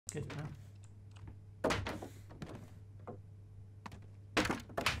Good to know.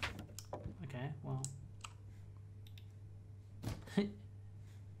 Okay, well.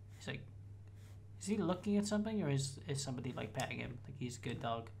 He's like, is he looking at something, or is somebody like petting him? Like he's a good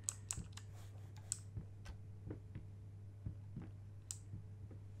dog.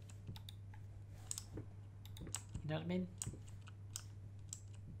 You know what I mean?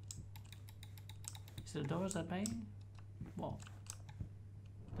 Is the doors open? What?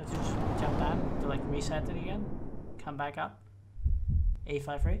 Let's just jump down to like reset it again. Come back up.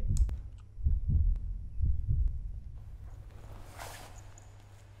 A53.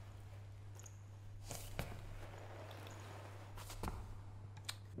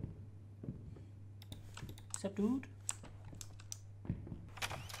 What's up, dude?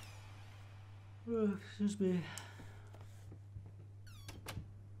 Oh, excuse me.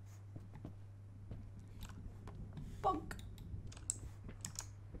 Bunk.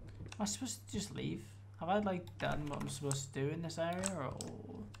 Am I supposed to just leave? Have I like done what I'm supposed to do in this area, or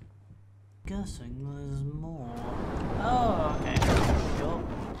guessing there's more? Oh, okay. Cool.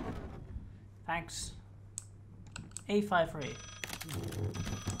 Thanks. A53.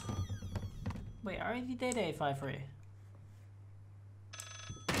 Wait, I already did A53.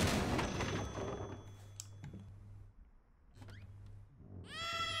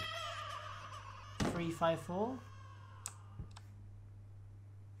 354.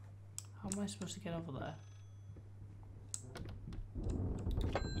 How am I supposed to get over there?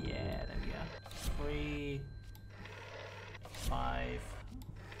 Yeah, there we go. 3, 5,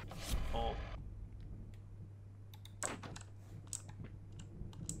 4.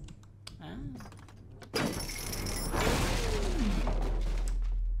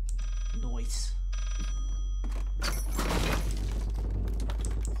 Nice.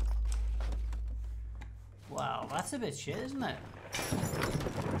 Wow, that's a bit shit, isn't it?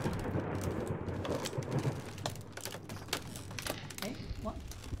 Hey, what?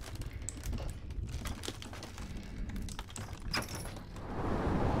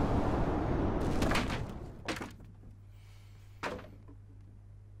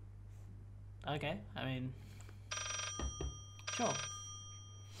 Okay, I mean, sure.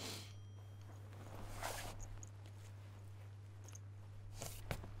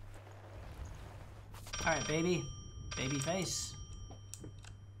 Alright, baby. Baby face.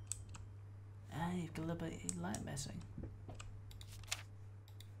 Ah, you've got a little bit of light missing.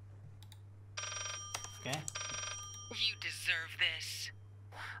 Okay. You deserve this.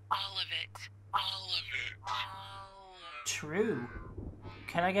 All of it. All of it. All of it. True.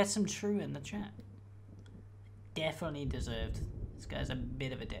 Can I get some true in the chat? Definitely deserved. This guy's a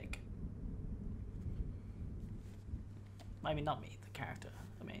bit of a dick. I mean, not me, the character.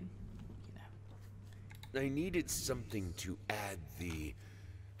 I mean, you know. I needed something to add the,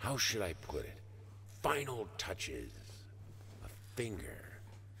 how should I put it, final touches. A finger.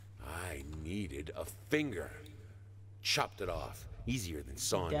 I needed a finger. Chopped it off. Easier than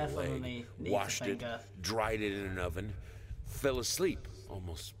sawing a leg. Washed it, dried it in an oven, fell asleep,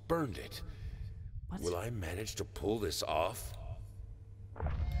 almost burned it. What? Will I manage to pull this off?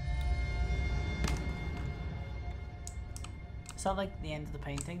 Is that like the end of the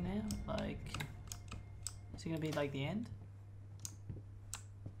painting now? Like, is it gonna be like the end?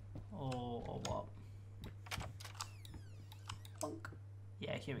 Or what? Bonk.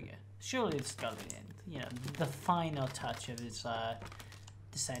 Yeah, here we go. Surely it's gotta be the end. You know, the final touch of his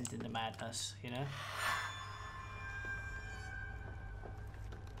descent into madness, you know?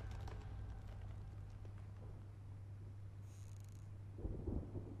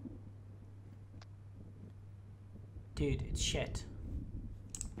 Dude, it's shit.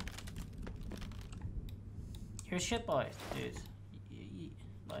 You're a shit boy, dude.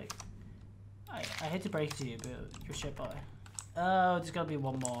 Like, I hate to break it to you, but you're a shit boy. Oh, there's gotta be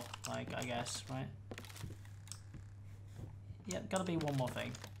one more, like, I guess, right? Yep, gotta be one more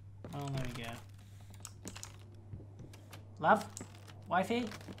thing. Oh, there we go. Love? Wifey?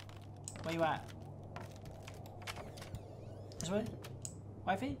 Where you at? This way?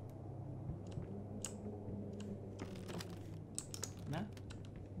 Wifey? No?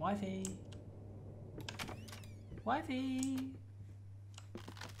 Wifey? Wifey?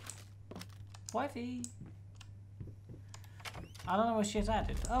 Wifey? I don't know where she's at,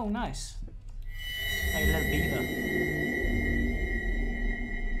 dude. Oh, nice. Hey, little beaver.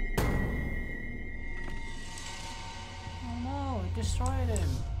 Oh no, it destroyed him.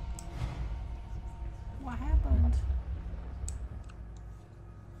 What happened?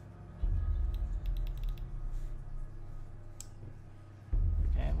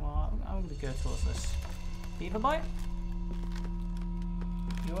 Okay, well, I'm gonna go towards this. Beaver boy?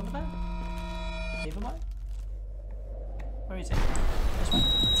 You over there? Leave him out? Where is it? This one?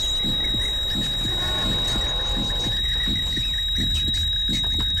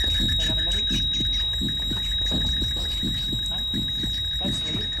 Hang on a minute. No? Let's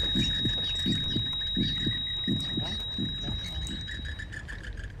leave. No? No?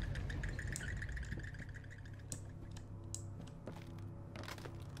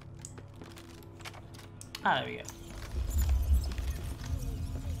 Ah, there we go.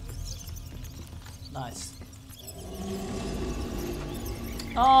 Nice.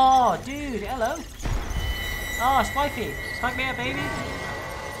 Oh, dude, hello. Oh, it's wifey. Snog me up, baby.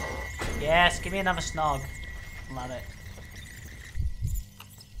 Yes, give me another snog. Love it.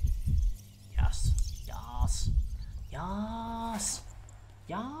 Yes. Yes. Yes.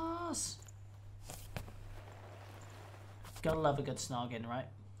 Yes. Gotta love a good snogging, right?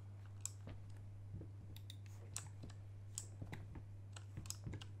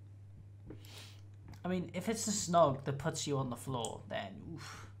 I mean, if it's the snog that puts you on the floor, then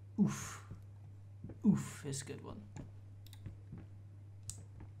oof, oof, oof is a good one.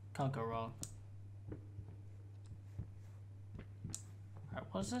 Can't go wrong. Alright,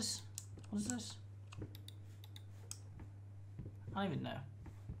 what is this? What is this? I don't even know.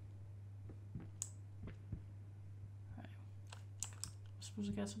 Alright. I'm supposed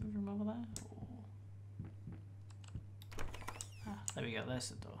to get something from over there? Or... Ah, there we go, there's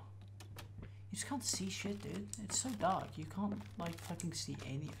the door. You just can't see shit, dude. It's so dark. You can't, like, fucking see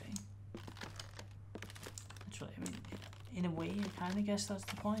anything. Literally, I mean, in a way, I kind of guess that's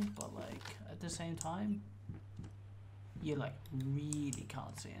the point, but, like, at the same time, you, like, really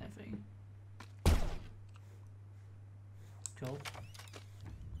can't see anything. Cool.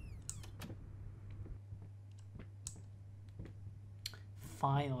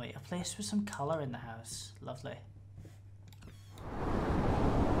 Finally, a place with some colour in the house. Lovely.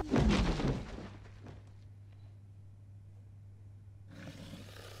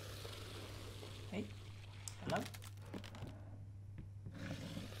 Hello?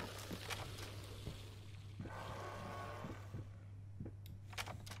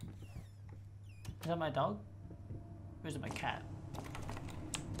 Is that my dog? Or is it my cat?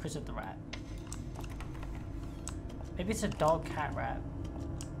 Or is it the rat? Maybe it's a dog, cat, rat.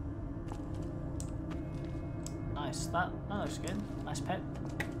 Nice, that looks good. Nice pet.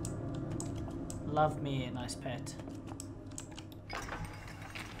 Love me a nice pet.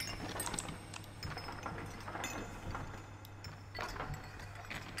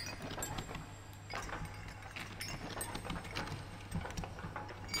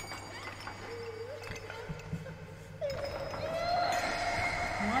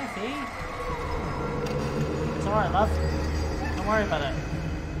 It's alright, love. Don't worry about it.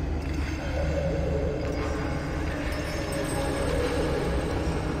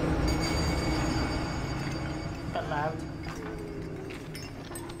 A bit loud.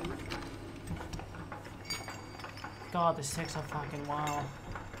 God, this takes a fucking while.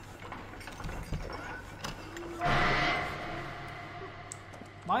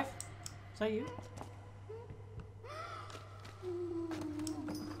 Wife? Is that you?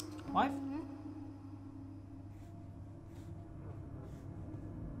 Wife?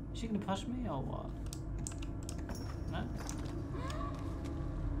 Is she gonna push me or what? No?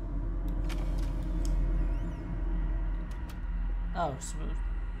 Oh, so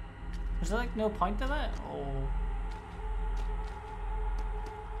was there like no point to that or?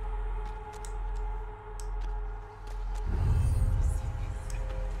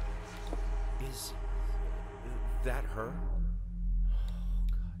 Is that her?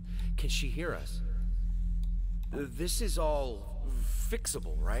 Can she hear us? This is all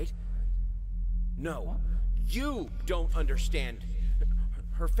fixable, right? No, you don't understand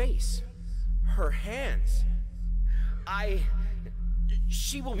her face, her hands.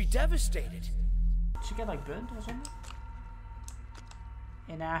 She will be devastated. Did she get like burned or something?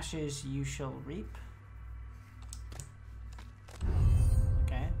 In ashes you shall reap.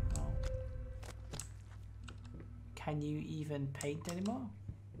 Okay, well. Can you even paint anymore?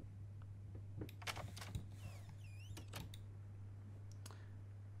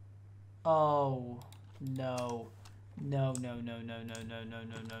 Oh no. No, no, no, no, no, no, no, no,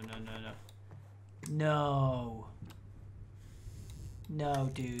 no, no, no, no. No.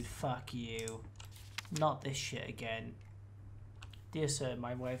 No, dude, fuck you. Not this shit again. Dear sir,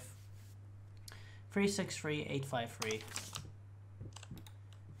 my wife. 363853.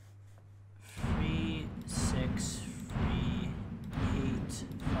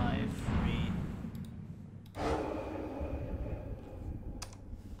 363853.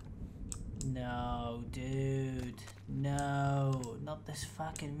 No, dude. No, not this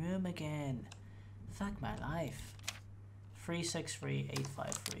fucking room again. Fuck my life.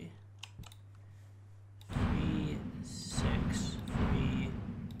 363853. 363853.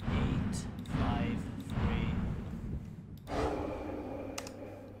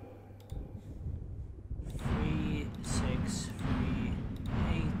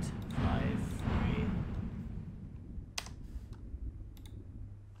 363853.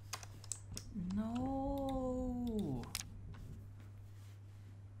 No.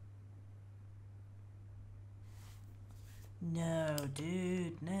 No,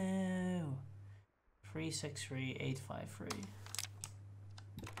 dude, no. 363853.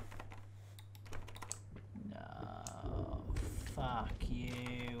 No, fuck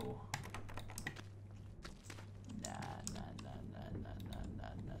you. Nah.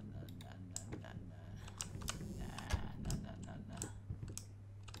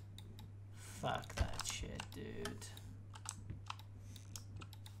 Fuck that shit, dude.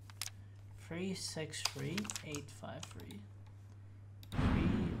 363853.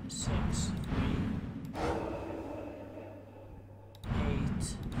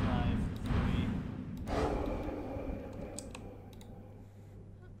 363853.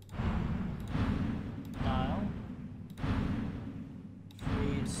 Dial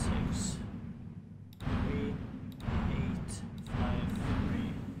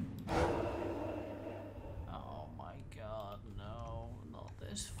 363853. Oh my god, no, not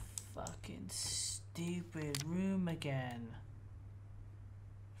this fucking stupid room again.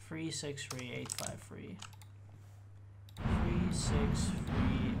 363853.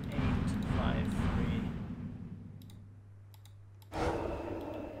 363853.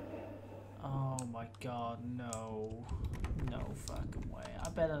 Oh my god, no. No fucking way. I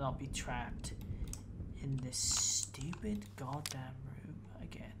better not be trapped in this stupid goddamn room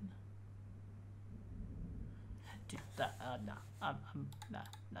again. Dude, that, nah.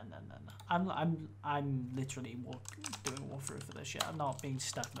 I'm literally doing walkthrough for this shit. I'm not being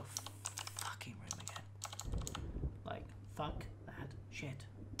stuck in a fucking room again. Like, fuck that shit.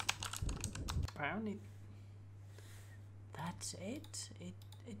 Apparently, that's it.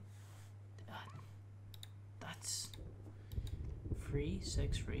 That's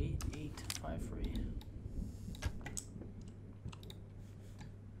 363853.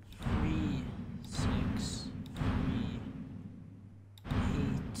 363853.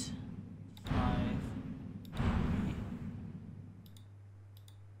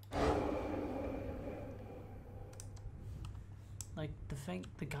 Like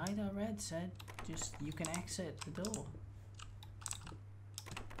the guide I read said, just you can exit the door.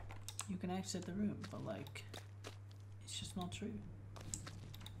 You can exit the room, but like, it's just not true.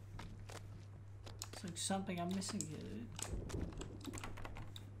 It's like something I'm missing here, dude.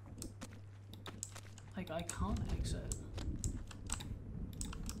 Like, I can't exit.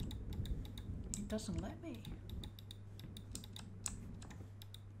 It doesn't let me.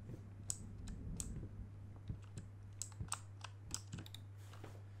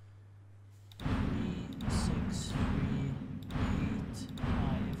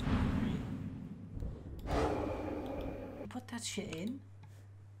 Put that shit in.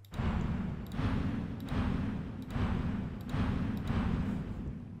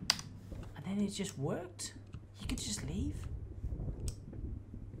 And then it just worked. You could just leave.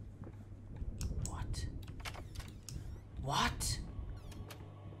 What? What?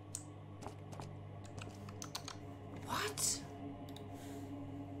 What?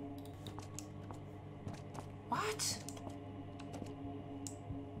 What?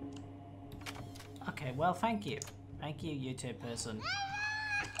 Okay, well, thank you. Thank you, YouTube person.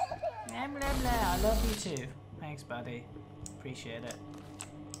 Blah, blah, blah. I love you too. Thanks, buddy. Appreciate it.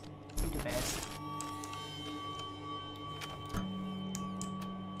 You're the best.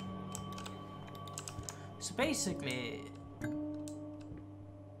 So basically,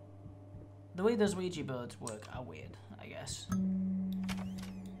 the way those Ouija boards work are weird, I guess.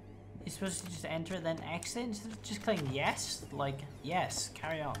 You're supposed to just enter it, then exit, instead of just clicking yes? Like, yes,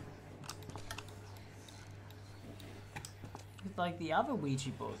 carry on. Like the other Ouija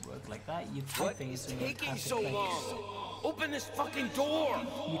board work like that, you'd type things and you'd have to so click. long? Open this fucking door!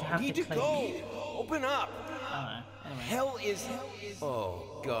 You'd have Need to to click. go! Open up! I don't know. Anyway. Hell is...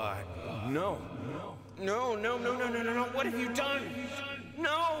 Oh, God. No. No. What have you done?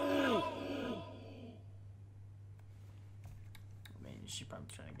 No! I mean, she's probably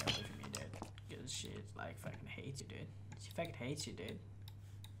trying to get away from you, dude. Because she like fucking hates you, dude. She fucking hates you, dude.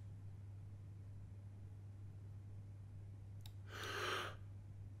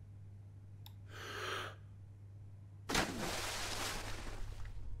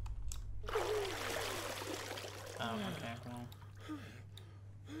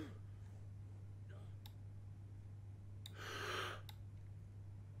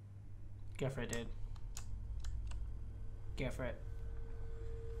 Go for it, dude. Go for it.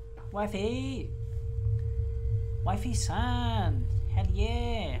 Wifey! Wifey-san! Hell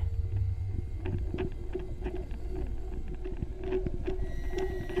yeah!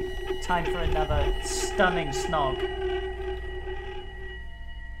 Time for another stunning snog.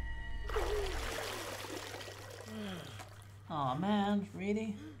 Aw, man,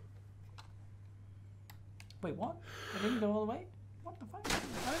 really? Wait, what? I didn't go all the way? What the fuck?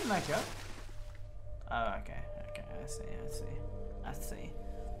 I didn't make it up. Oh, okay, okay, I see.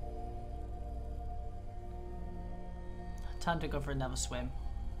 Time to go for another swim.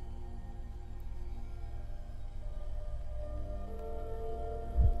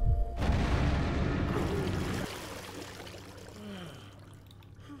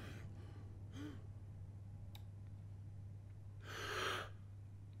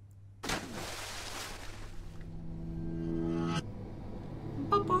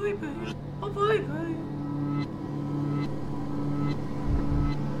 Bye-bye.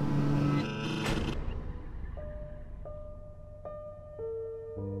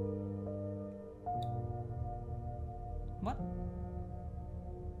 What?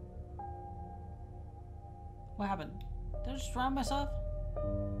 What happened? Did I just drown myself?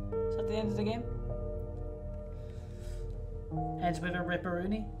 Is that the end of the game? Ends with a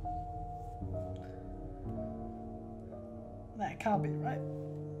ripperoonie? That can't be right.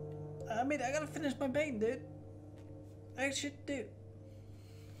 I mean, I gotta finish my bait, dude. I should do.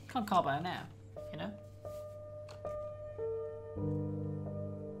 Can't call by now, you know?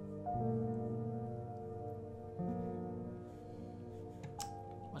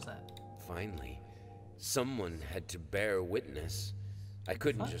 What's that? Finally, someone had to bear witness. I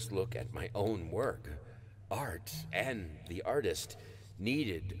couldn't just look at my own work. Art and the artist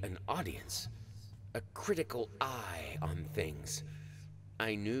needed an audience, a critical eye on things.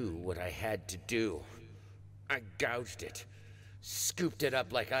 I knew what I had to do. I gouged it, scooped it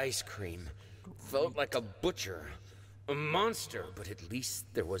up like ice cream, felt like a butcher, a monster, but at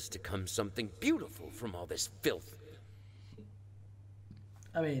least there was to come something beautiful from all this filth.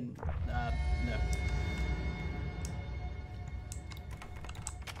 I mean, no.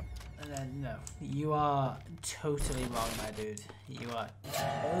 No, you are totally wrong, my dude. You are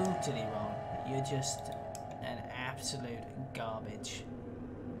totally wrong. You're just an absolute garbage,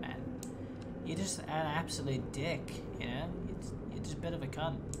 man. You're just an absolute dick, you know? You're just a bit of a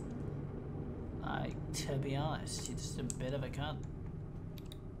cunt. Like, to be honest, you're just a bit of a cunt.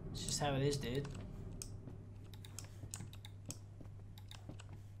 It's just how it is, dude.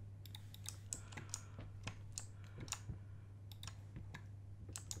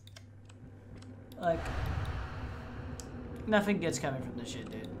 Like, nothing good's coming from this shit,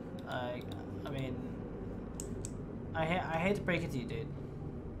 dude. I mean, I hate to break it to you, dude.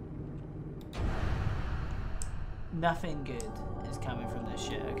 Nothing good is coming from this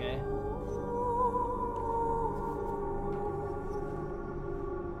shit, okay?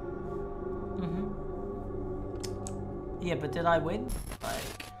 Yeah, but did I win?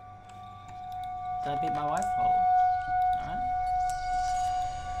 Like, did I beat my wife? Oh, alright.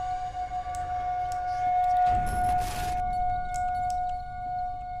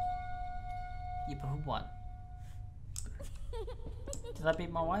 Yeah, but who won? Did I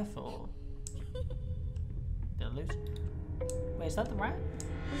beat my wife or did I lose? Wait, is that the rat?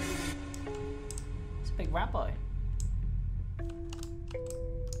 It's a big rat boy.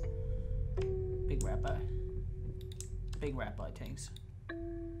 Big rat boy. Big rat boy things.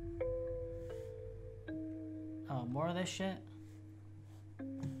 Oh, more of this shit?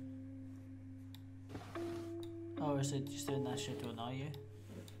 Oh, is it just doing that shit to annoy you?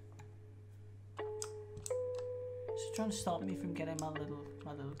 Is it trying to stop me from getting my little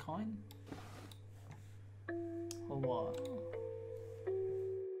coin? Or what?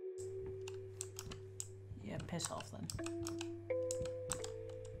 Yeah, piss off then.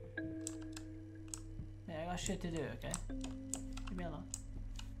 Yeah, I got shit to do, okay? Leave me alone.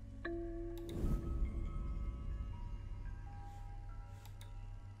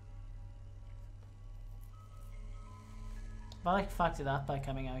 If I like fucked it up by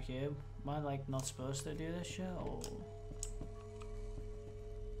coming out here, am I like not supposed to do this shit or?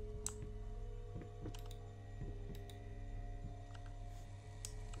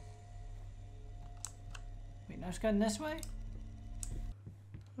 Wait, now it's going this way?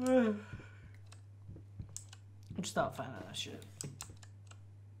 I'll just start finding that shit.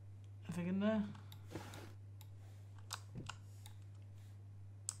 If I can there.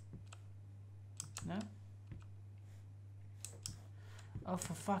 No? Oh,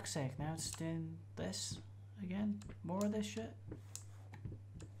 for fuck's sake, now it's doing this again? More of this shit?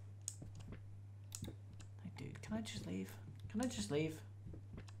 Can I just leave? Can I just leave?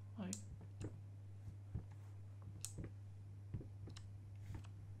 Like...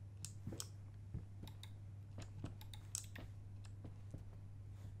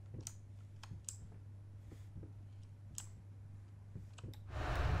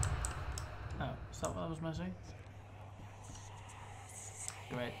 Oh, is that what I was missing?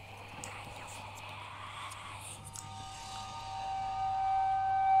 Great.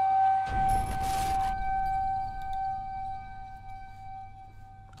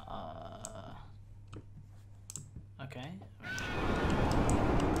 Okay.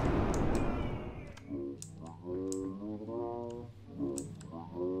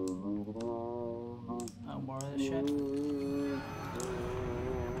 More of this shit.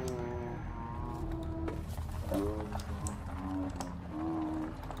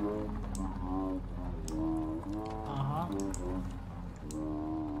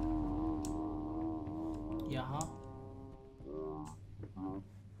 Yeah.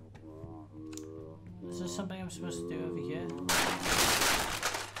 Is there something I'm supposed to do over here?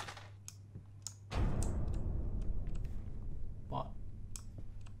 What?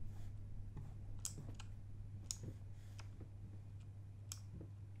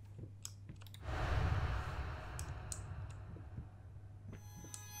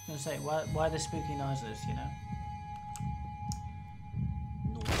 I was gonna say, why the spooky noises, you know?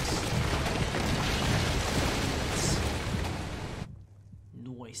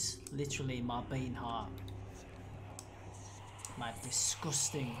 Noise. Literally my beating heart. My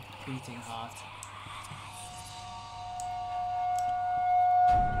disgusting beating heart.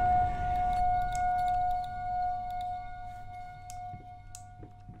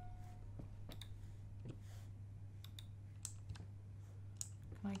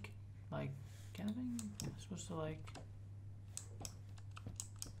 Like, anything? I'm supposed to like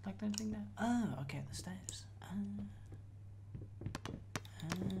anything there? Oh, okay, the stairs.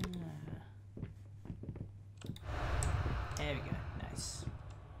 There we go, nice.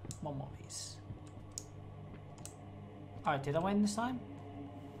 One more piece. Alright, did I win this time?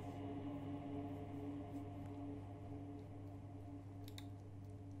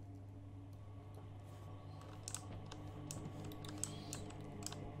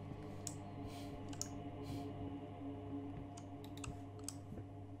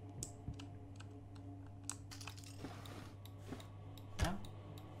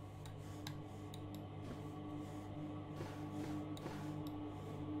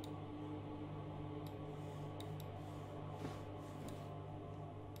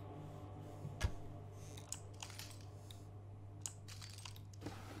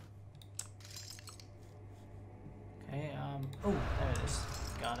 Oh, there it is.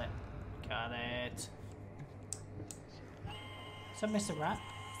 Got it. Got it. Is that Mr. Rat?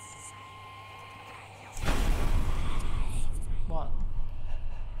 What?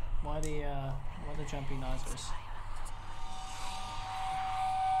 Why the jumpy noises?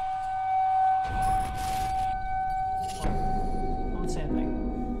 What? I don't see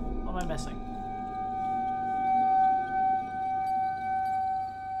anything. What am I missing?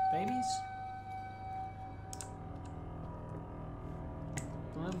 Babies?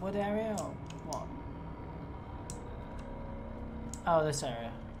 Wood area or what? Oh, this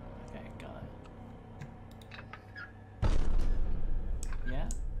area. Okay, got it. Yeah?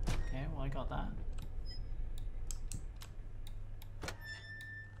 Okay, well I got that.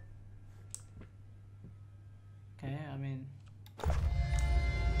 Okay, I mean...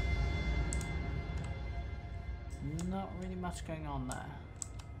 not really much going on there.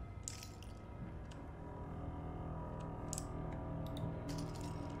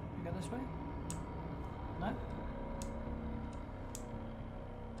 Go this way? No?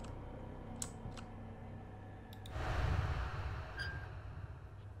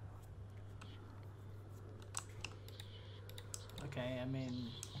 Okay, I mean...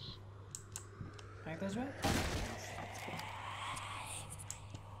 back this way?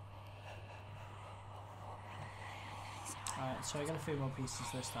 Alright, so I got a few more pieces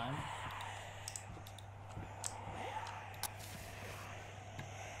this time.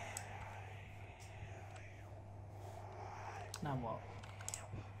 Now what?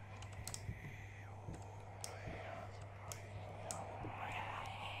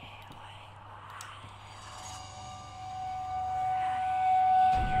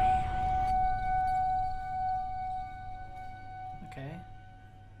 Okay.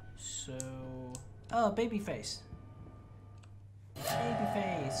 So... oh, baby face. Baby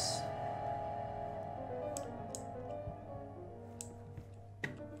face.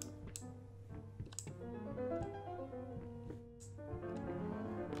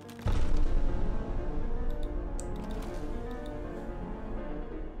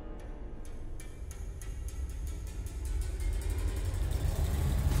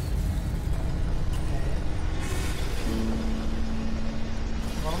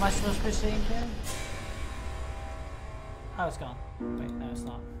 am I supposed to be seeing here? Oh, it's gone. Wait, no, it's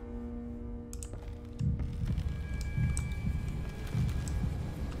not.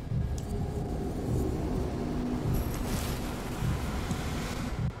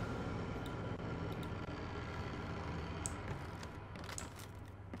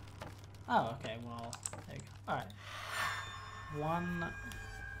 Oh, okay, well, there you go. Alright. One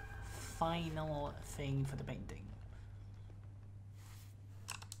final thing for the painting.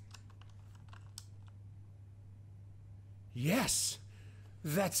 Yes!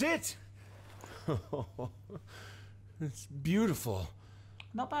 That's it! It's beautiful.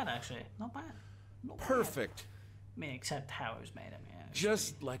 Not bad, actually. Not bad. Not Perfect. Bad. I mean, except how it was made. I mean,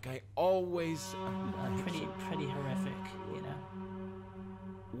 Just like I always... pretty horrific, you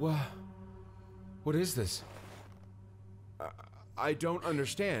know. What is this? I don't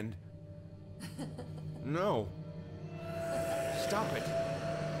understand. No. Stop it.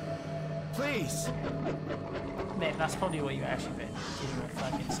 Please. Mate, that's probably what you actually did. You're a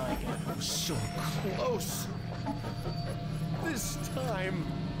fucking psycho. So close. This time,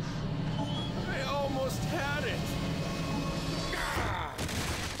 I almost had it.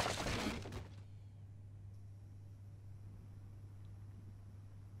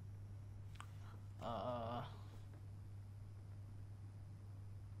 Ah!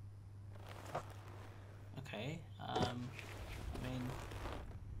 Okay. I mean,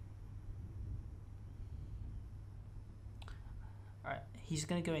 all right. He's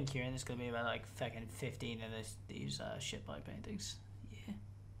gonna go in here, and it's gonna be about like fucking 15 of these shit pipe paintings. Yeah.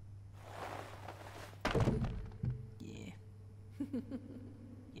 Yeah.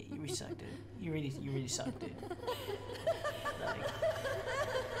 Yeah, you really sucked, dude. You really sucked, dude. Like,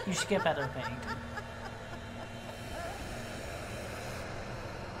 you should get better at painting, dude.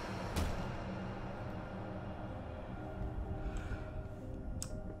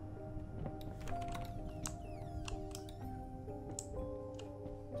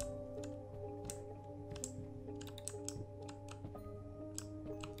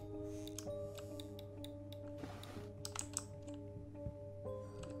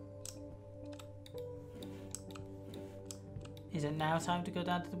 Is it now time to go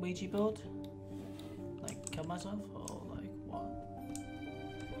down to the Ouija board? Like, kill myself? Or, like, what?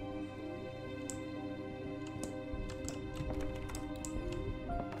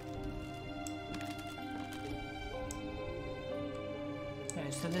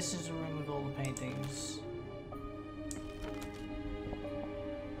 Okay, so this is a room with all the paintings.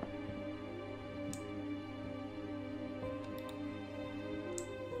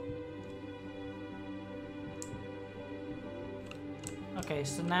 Okay,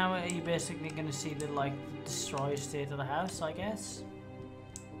 so now are you basically going to see the, like, destroyed state of the house, I guess?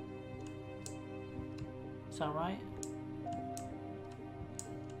 Is that right?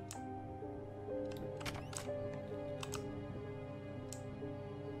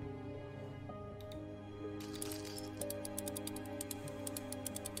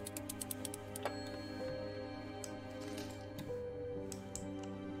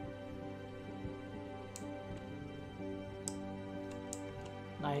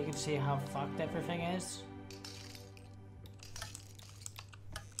 Now you can see how fucked everything is.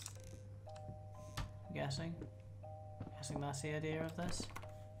 Guessing that's the idea of this.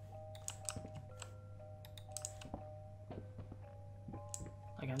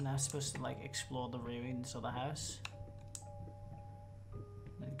 Like, I'm now supposed to, like, explore the ruins of the house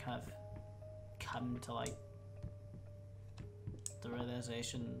and kind of come to, like, the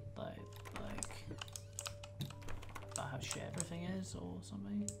realization that, like, about how shit everything is or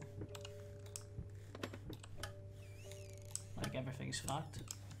something. Like, everything's fucked. Is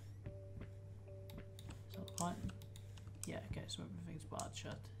that the point? Yeah, okay, so everything's barred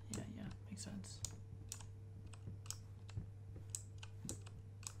shut. Yeah, makes sense.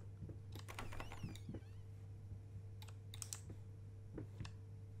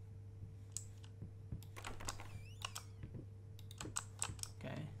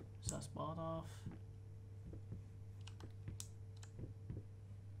 Okay, so that's barred off.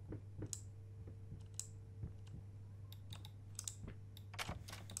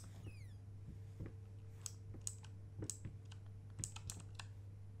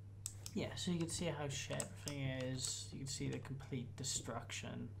 Yeah, so you can see how shit everything is. You can see the complete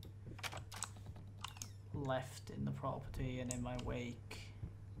destruction left in the property and in my wake.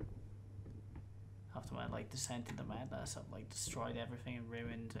 After my, like, descent into madness, I've, like, destroyed everything and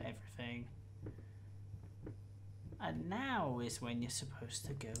ruined everything. And now is when you're supposed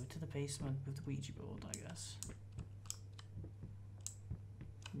to go to the basement with the Ouija board, I guess.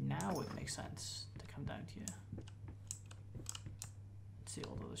 Now it makes sense to come down here. see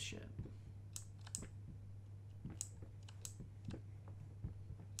all of this shit.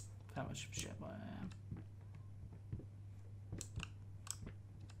 How much shit I am.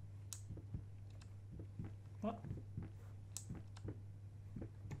 What?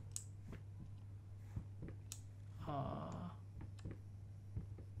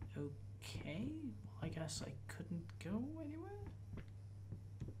 Okay. Well, I guess I couldn't go anywhere.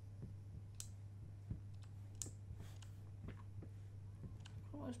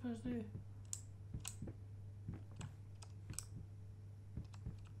 What am I supposed to do?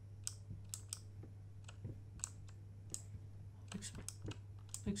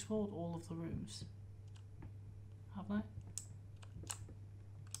 I've explored all of the rooms. Haven't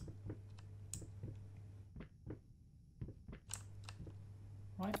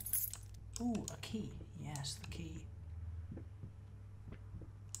I? Right. Ooh, a key. Yes, the key.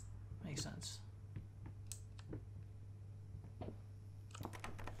 Makes sense.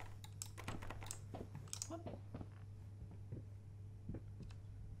 What?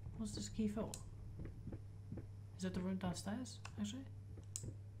 What's this key for? Is it the room downstairs, actually?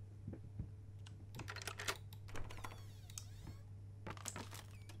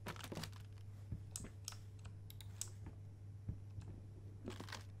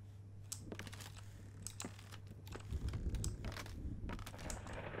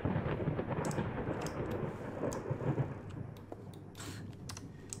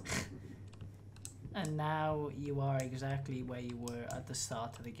 And now you are exactly where you were at the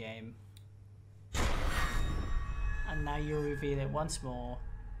start of the game. And now you reveal it once more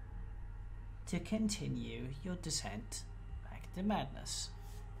to continue your descent back into madness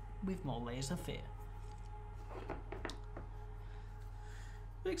with more layers of fear.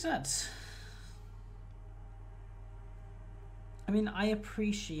 Makes sense. I mean, I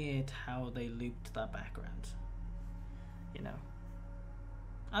appreciate how they looped that background. You know,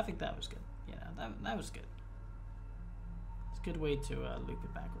 I think that was good. Yeah, that was good. It's a good way to loop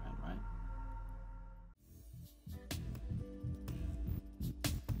it background, right?